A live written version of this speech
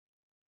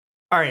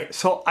All right,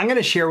 so I'm going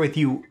to share with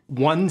you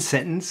one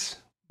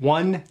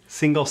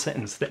single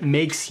sentence that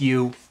makes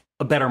you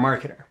a better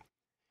marketer.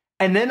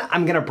 And then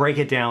I'm going to break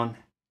it down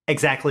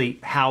exactly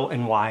how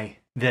and why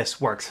this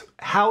works,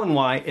 how and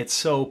why it's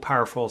so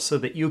powerful so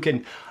that you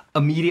can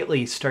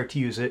immediately start to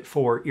use it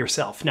for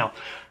yourself. Now,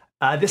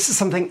 this is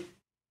something,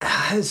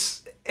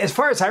 as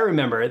far as I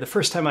remember, the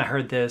first time I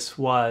heard this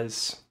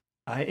was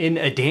in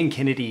a Dan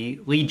Kennedy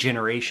lead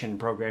generation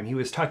program. He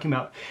was talking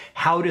about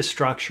how to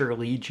structure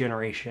lead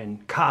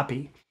generation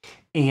copy.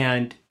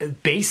 And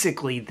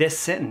basically, this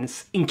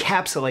sentence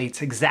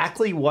encapsulates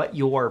exactly what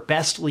your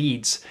best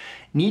leads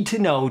need to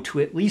know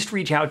to at least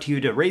reach out to you,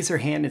 to raise their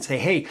hand and say,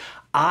 hey,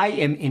 I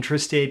am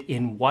interested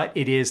in what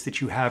it is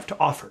that you have to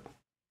offer.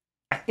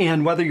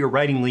 And whether you're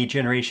writing lead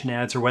generation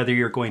ads or whether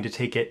you're going to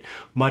take it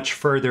much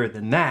further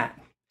than that,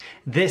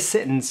 this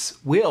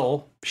sentence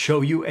will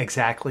show you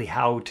exactly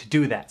how to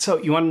do that. So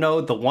you want to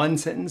know the one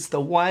sentence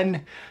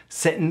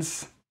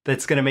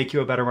that's going to make you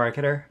a better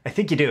marketer? I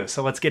think you do.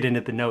 So let's get into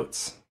the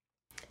notes.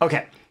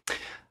 Okay.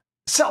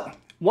 So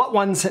what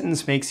one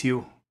sentence makes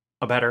you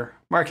a better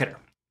marketer?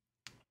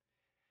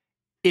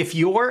 If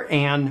you're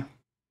an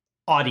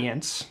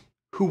audience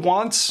who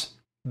wants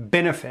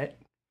benefit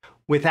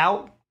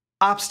without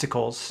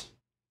obstacles,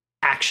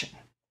 action.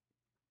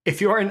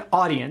 If you're an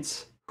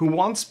audience who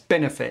wants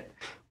benefit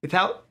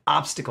without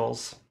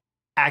obstacles,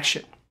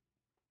 action.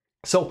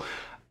 So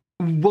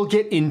we'll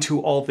get into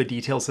all the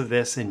details of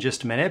this in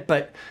just a minute,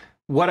 but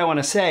what I want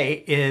to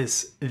say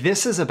is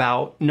this is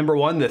about, number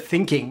one, the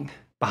thinking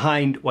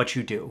behind what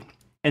you do.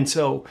 And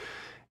so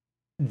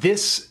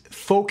this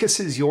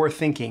focuses your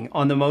thinking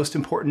on the most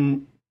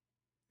important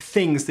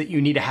things that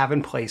you need to have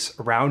in place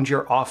around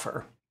your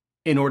offer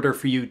in order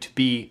for you to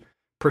be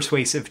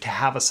persuasive, to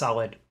have a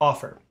solid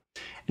offer.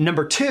 And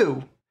number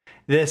two,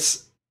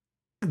 this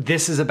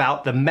is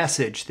about the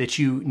message that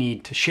you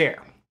need to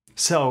share.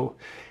 So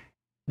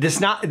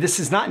this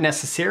is not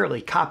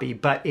necessarily copy,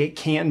 but it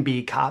can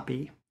be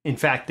copy. In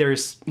fact,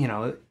 there's,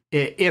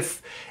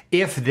 if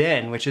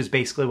then, which is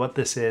basically what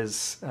this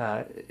is,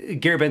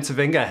 Gary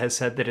Bencivenga has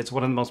said that it's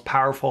one of the most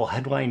powerful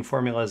headline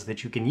formulas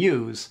that you can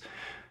use.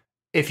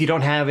 If you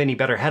don't have any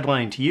better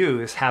headline to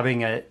use,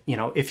 having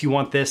if you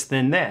want this,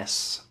 then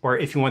this, or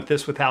if you want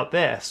this without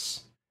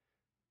this,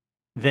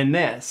 then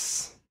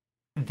this,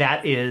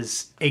 that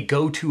is a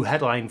go-to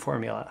headline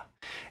formula.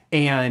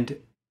 And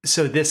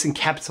so this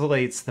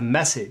encapsulates the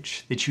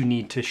message that you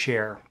need to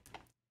share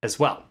as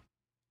well.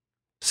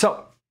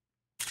 So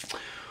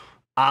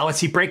let's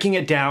see, breaking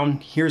it down,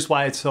 here's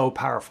why it's so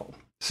powerful.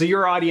 So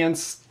your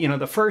audience,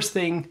 the first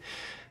thing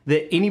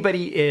that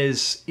anybody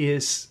is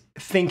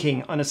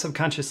thinking on a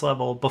subconscious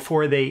level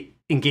before they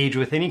engage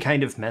with any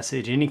kind of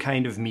message, any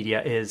kind of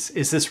media is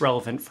this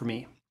relevant for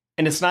me?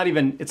 And it's not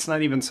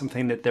even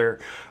something that they're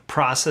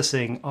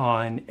processing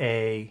on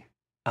a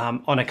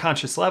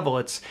conscious level.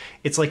 It's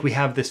like we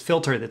have this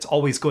filter that's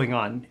always going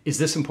on. Is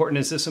this important?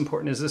 Is this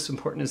important? Is this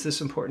important? Is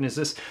this important? Is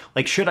this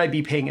like, should I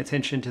be paying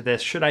attention to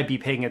this? Should I be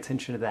paying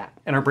attention to that?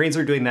 And our brains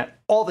are doing that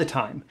all the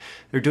time.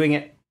 They're doing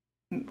it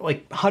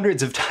like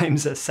hundreds of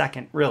times a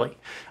second, really,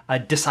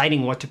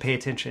 deciding what to pay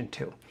attention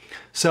to.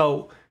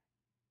 So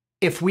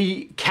if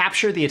we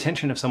capture the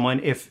attention of someone,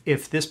 if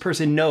this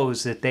person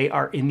knows that they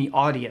are in the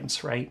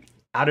audience, right,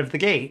 out of the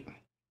gate,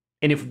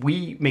 and if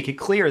we make it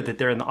clear that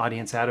they're in the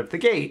audience out of the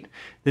gate,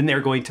 then they're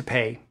going to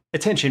pay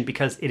attention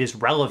because it is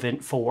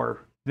relevant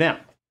for them.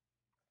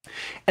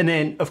 And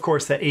then, of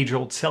course, that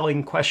age-old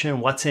selling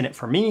question, what's in it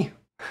for me?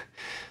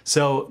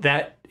 So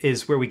that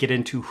is where we get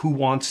into who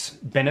wants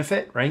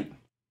benefit, right?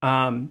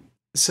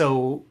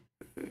 So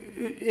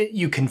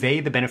you convey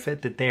the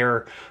benefit that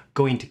they're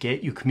going to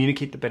get. You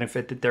communicate the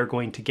benefit that they're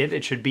going to get.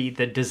 It should be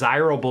the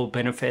desirable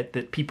benefit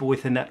that people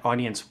within that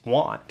audience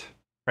want,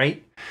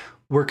 right?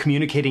 We're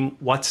communicating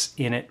what's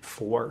in it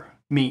for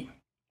me.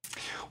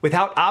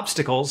 Without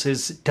obstacles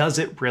does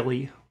it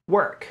really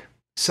work?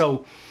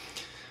 So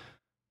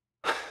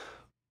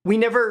we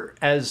never,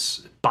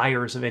 as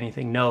buyers of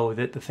anything, know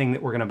that the thing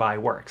that we're going to buy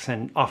works.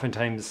 And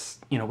oftentimes,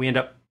 we end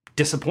up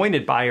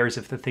disappointed buyers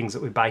if the things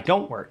that we buy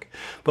don't work.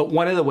 But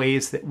one of the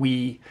ways that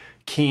we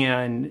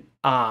can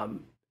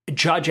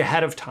judge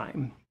ahead of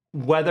time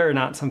whether or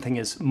not something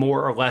is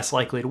more or less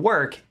likely to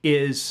work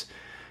is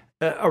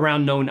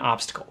around known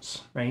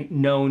obstacles, right?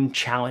 Known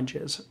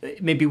challenges.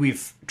 Maybe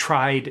we've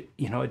tried,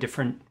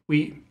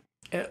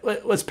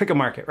 let's pick a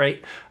market,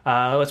 right?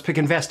 Let's pick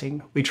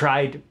investing. We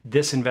tried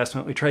this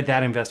investment. We tried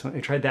that investment.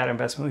 We tried that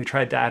investment. We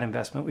tried that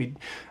investment.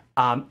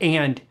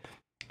 And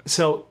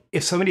so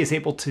if somebody is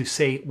able to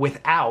say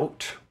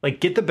without,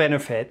 like get the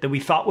benefit that we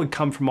thought would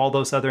come from all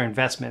those other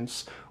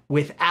investments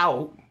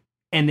without,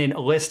 and then a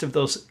list of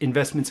those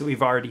investments that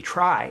we've already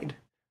tried,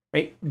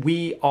 right?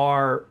 We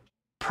are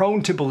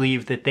prone to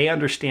believe that they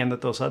understand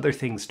that those other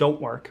things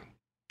don't work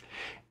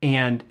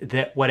and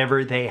that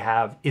whatever they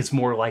have is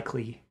more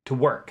likely to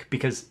work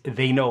because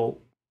they know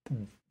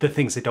the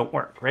things that don't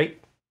work,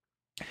 right?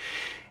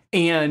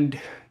 And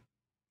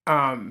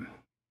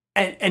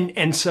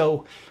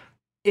so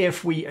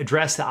if we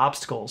address the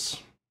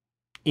obstacles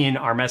in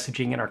our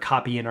messaging and our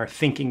copy and our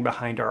thinking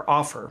behind our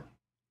offer,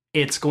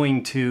 it's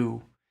going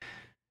to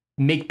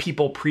make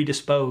people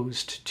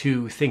predisposed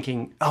to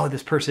thinking, oh,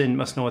 this person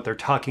must know what they're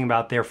talking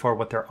about, therefore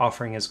what they're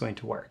offering is going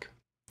to work.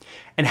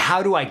 And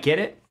how do I get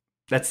it?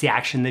 That's the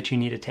action that you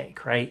need to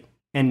take, right?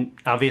 And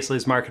obviously,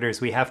 as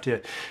marketers, we have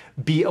to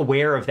be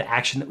aware of the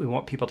action that we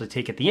want people to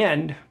take at the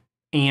end.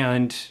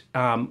 And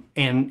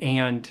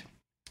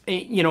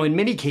you know, in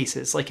many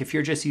cases, like if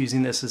you're just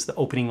using this as the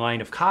opening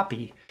line of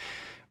copy,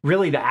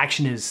 really the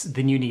action is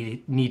then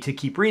you need to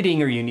keep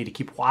reading, or you need to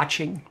keep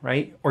watching,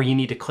 right? Or you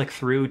need to click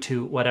through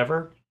to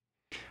whatever.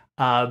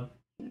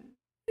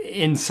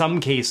 In some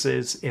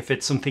cases, if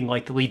it's something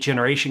like the lead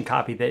generation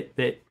copy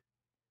that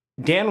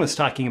Dan was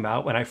talking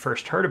about when I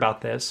first heard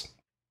about this,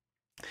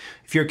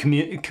 if you're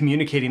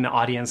communicating the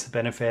audience the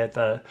benefit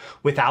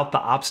without the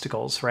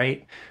obstacles,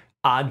 right?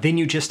 Then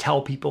you just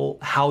tell people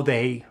how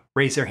they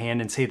raise their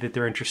hand and say that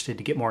they're interested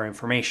to get more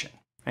information,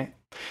 right?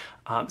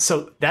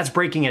 So that's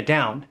breaking it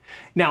down.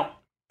 Now,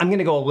 I'm going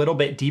to go a little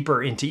bit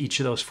deeper into each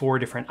of those 4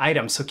 different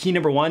items. So key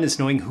number 1 is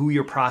knowing who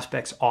your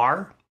prospects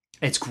are.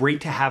 It's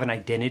great to have an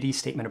identity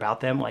statement about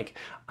them, like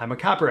I'm a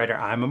copywriter,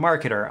 I'm a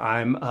marketer,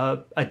 I'm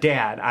a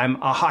dad,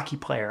 I'm a hockey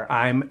player,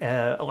 I'm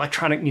an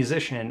electronic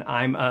musician,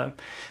 I'm a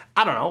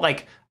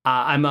kettlebell.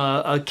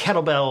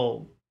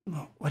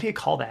 What do you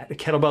call that? A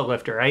kettlebell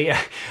lifter.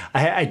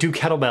 I do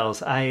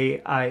kettlebells.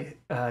 I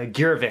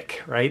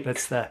Giravic, right?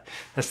 That's the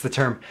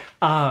term.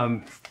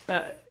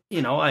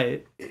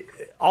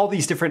 All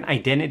these different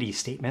identity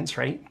statements,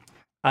 right?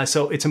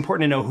 So it's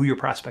important to know who your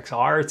prospects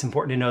are. It's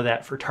important to know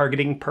that for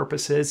targeting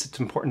purposes.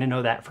 It's important to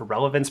know that for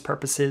relevance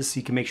purposes,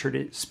 so you can make sure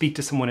to speak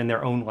to someone in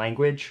their own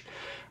language.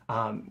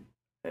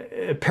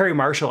 Perry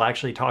Marshall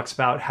actually talks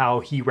about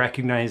how he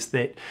recognized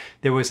that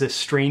there was this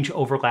strange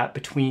overlap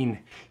between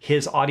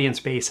his audience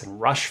base and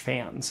Rush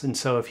fans. And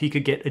so if he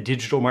could get a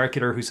digital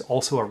marketer who's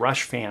also a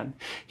Rush fan,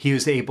 he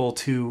was able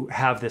to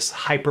have this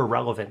hyper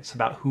relevance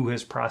about who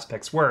his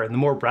prospects were. And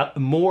the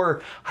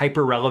more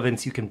hyper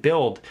relevance you can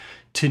build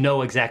to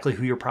know exactly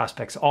who your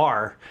prospects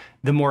are,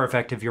 the more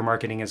effective your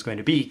marketing is going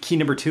to be. Key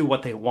number 2,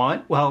 what they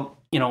want. Well,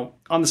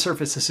 on the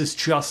surface, this is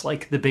just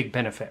like the big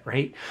benefit,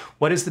 right?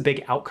 What is the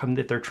big outcome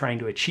that they're trying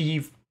to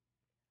achieve?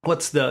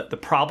 What's the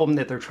problem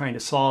that they're trying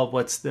to solve?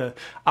 What's the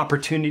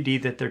opportunity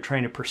that they're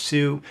trying to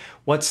pursue?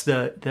 What's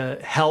the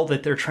hell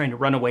that they're trying to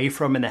run away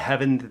from and the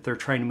heaven that they're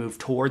trying to move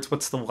towards?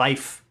 What's the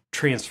life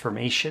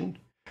transformation,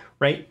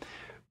 right?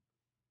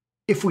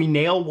 If we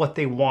nail what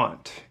they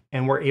want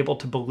and we're able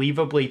to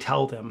believably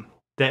tell them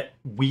that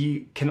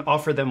we can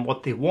offer them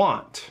what they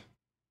want,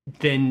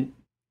 then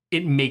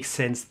it makes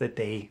sense that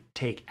they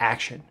take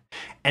action.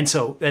 And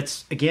so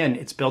that's, again,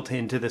 it's built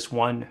into this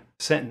one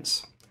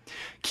sentence.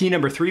 Key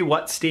number 3,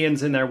 what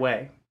stands in their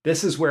way?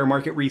 This is where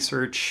market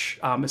research,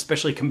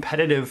 especially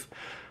competitive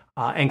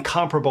and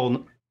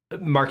comparable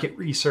market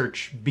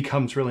research,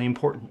 becomes really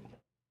important.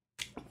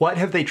 What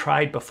have they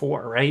tried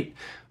before, right?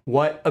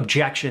 What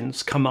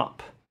objections come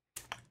up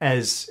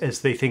as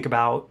they think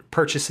about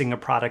purchasing a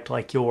product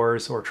like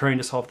yours or trying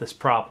to solve this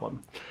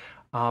problem?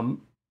 Are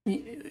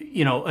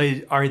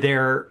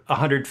there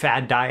 100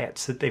 fad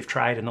diets that they've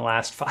tried in the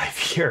last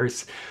 5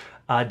 years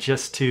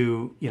just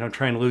to,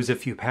 try and lose a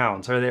few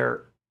pounds?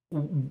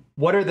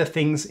 What are the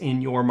things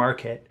in your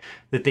market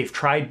that they've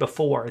tried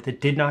before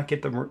that did not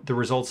get the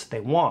results that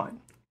they want?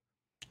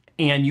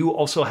 And you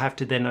also have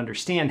to then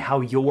understand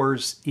how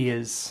yours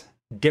is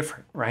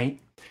different,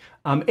 right?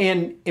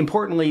 And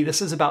importantly,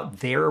 this is about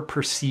their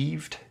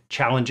perceived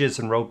challenges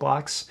and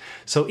roadblocks.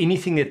 So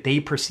anything that they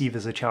perceive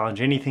as a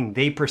challenge, anything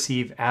they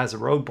perceive as a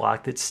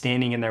roadblock that's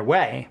standing in their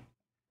way,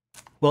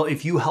 well,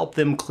 if you help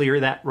them clear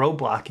that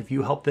roadblock, if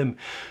you help them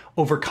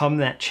overcome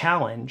that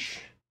challenge,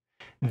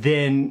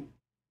 then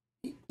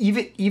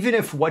even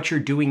if what you're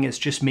doing is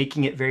just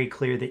making it very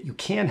clear that you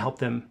can help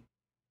them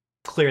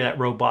clear that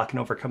roadblock and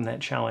overcome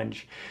that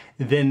challenge,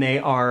 then they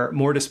are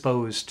more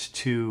disposed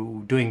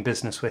to doing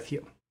business with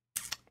you.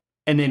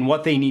 And then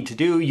what they need to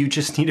do, you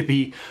just need to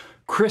be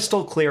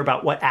crystal clear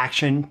about what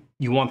action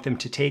you want them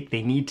to take.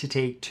 They need to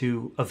take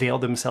to avail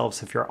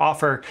themselves of your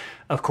offer.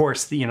 Of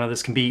course,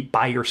 this can be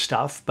buy your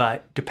stuff,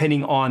 but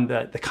depending on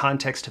the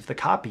context of the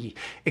copy,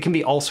 it can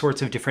be all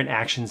sorts of different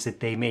actions that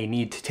they may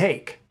need to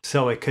take.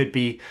 So it could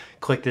be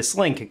click this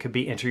link. It could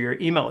be enter your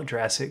email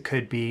address. It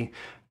could be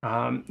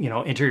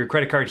enter your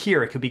credit card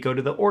here. It could be go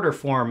to the order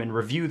form and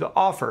review the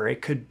offer.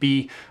 It could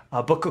be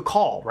book a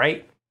call,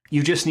 right?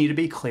 You just need to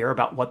be clear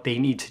about what they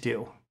need to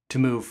do to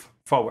move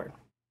forward.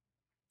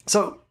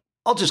 So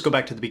I'll just go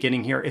back to the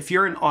beginning here. If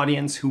you're an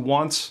audience who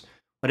wants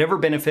whatever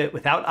benefit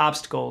without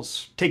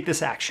obstacles, take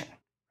this action,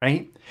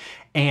 right?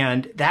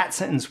 And that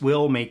sentence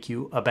will make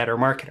you a better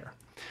marketer.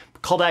 The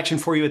call to action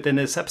for you at the end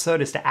of this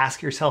episode is to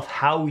ask yourself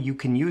how you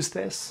can use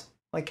this.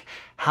 Like,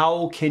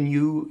 how can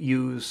you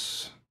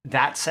use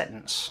that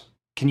sentence?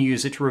 Can you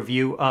use it to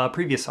review a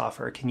previous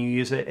offer? Can you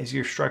use it as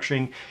you're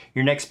structuring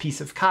your next piece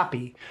of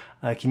copy?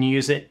 Can you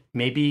use it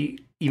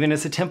maybe even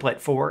as a template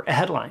for a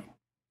headline?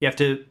 You have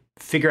to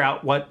figure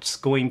out what's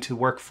going to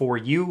work for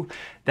you.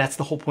 That's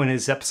the whole point of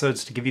these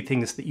episodes, to give you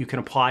things that you can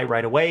apply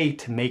right away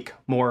to make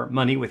more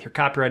money with your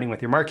copywriting,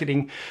 with your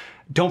marketing.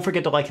 Don't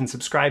forget to like and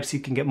subscribe so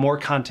you can get more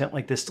content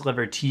like this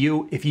delivered to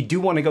you. If you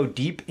do want to go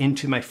deep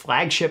into my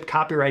flagship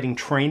copywriting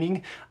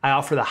training, I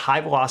offer the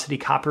High Velocity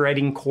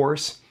Copywriting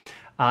course.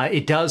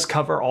 It does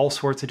cover all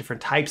sorts of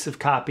different types of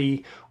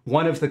copy.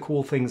 One of the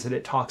cool things that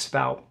it talks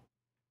about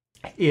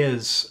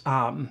is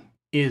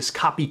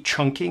copy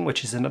chunking,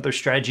 which is another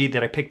strategy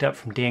that I picked up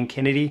from Dan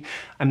Kennedy.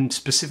 I'm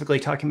specifically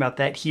talking about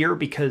that here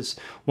because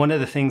one of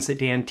the things that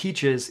Dan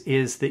teaches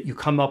is that you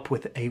come up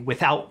with a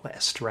without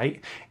list,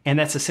 right? And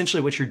that's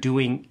essentially what you're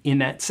doing in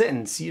that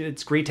sentence.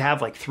 It's great to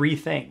have like 3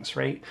 things,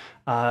 right?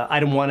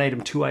 Item 1,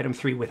 item 2, item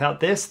 3, without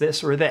this,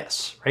 this, or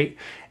this, right?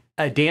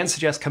 Dan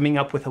suggests coming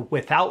up with a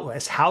without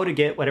list, how to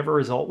get whatever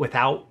result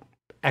without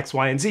X,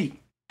 Y, and Z.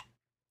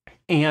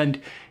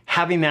 And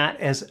having that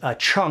as a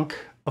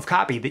chunk of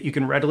copy that you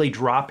can readily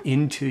drop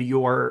into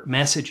your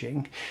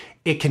messaging,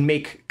 it can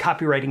make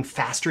copywriting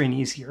faster and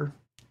easier.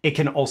 It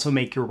can also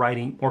make your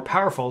writing more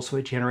powerful, so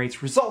it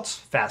generates results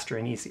faster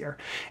and easier.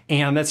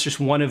 And that's just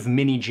one of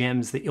many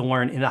gems that you'll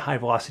learn in the High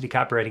Velocity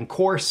Copywriting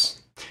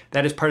course.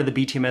 That is part of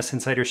the BTMS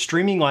Insider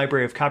streaming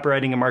library of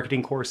copywriting and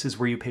marketing courses,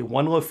 where you pay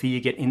one low fee, you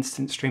get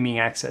instant streaming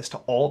access to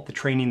all of the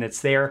training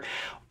that's there.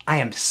 I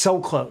am so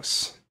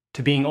close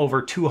to being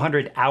over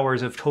 200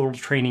 hours of total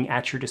training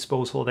at your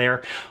disposal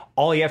there.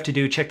 All you have to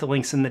do, check the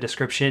links in the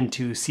description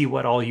to see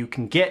what all you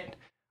can get.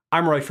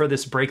 I'm Roy for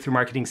this Breakthrough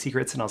Marketing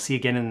Secrets, and I'll see you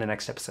again in the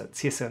next episode.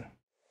 See you soon.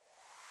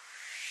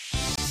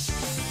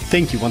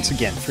 Thank you once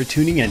again for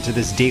tuning in to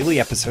this daily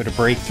episode of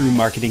Breakthrough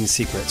Marketing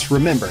Secrets.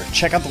 Remember,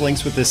 check out the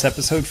links with this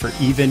episode for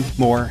even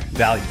more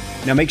value.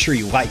 Now make sure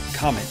you like,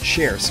 comment,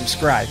 share,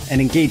 subscribe, and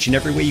engage in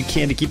every way you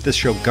can to keep this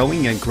show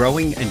going and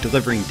growing and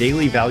delivering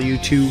daily value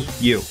to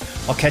you.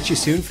 I'll catch you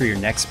soon for your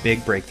next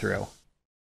big breakthrough.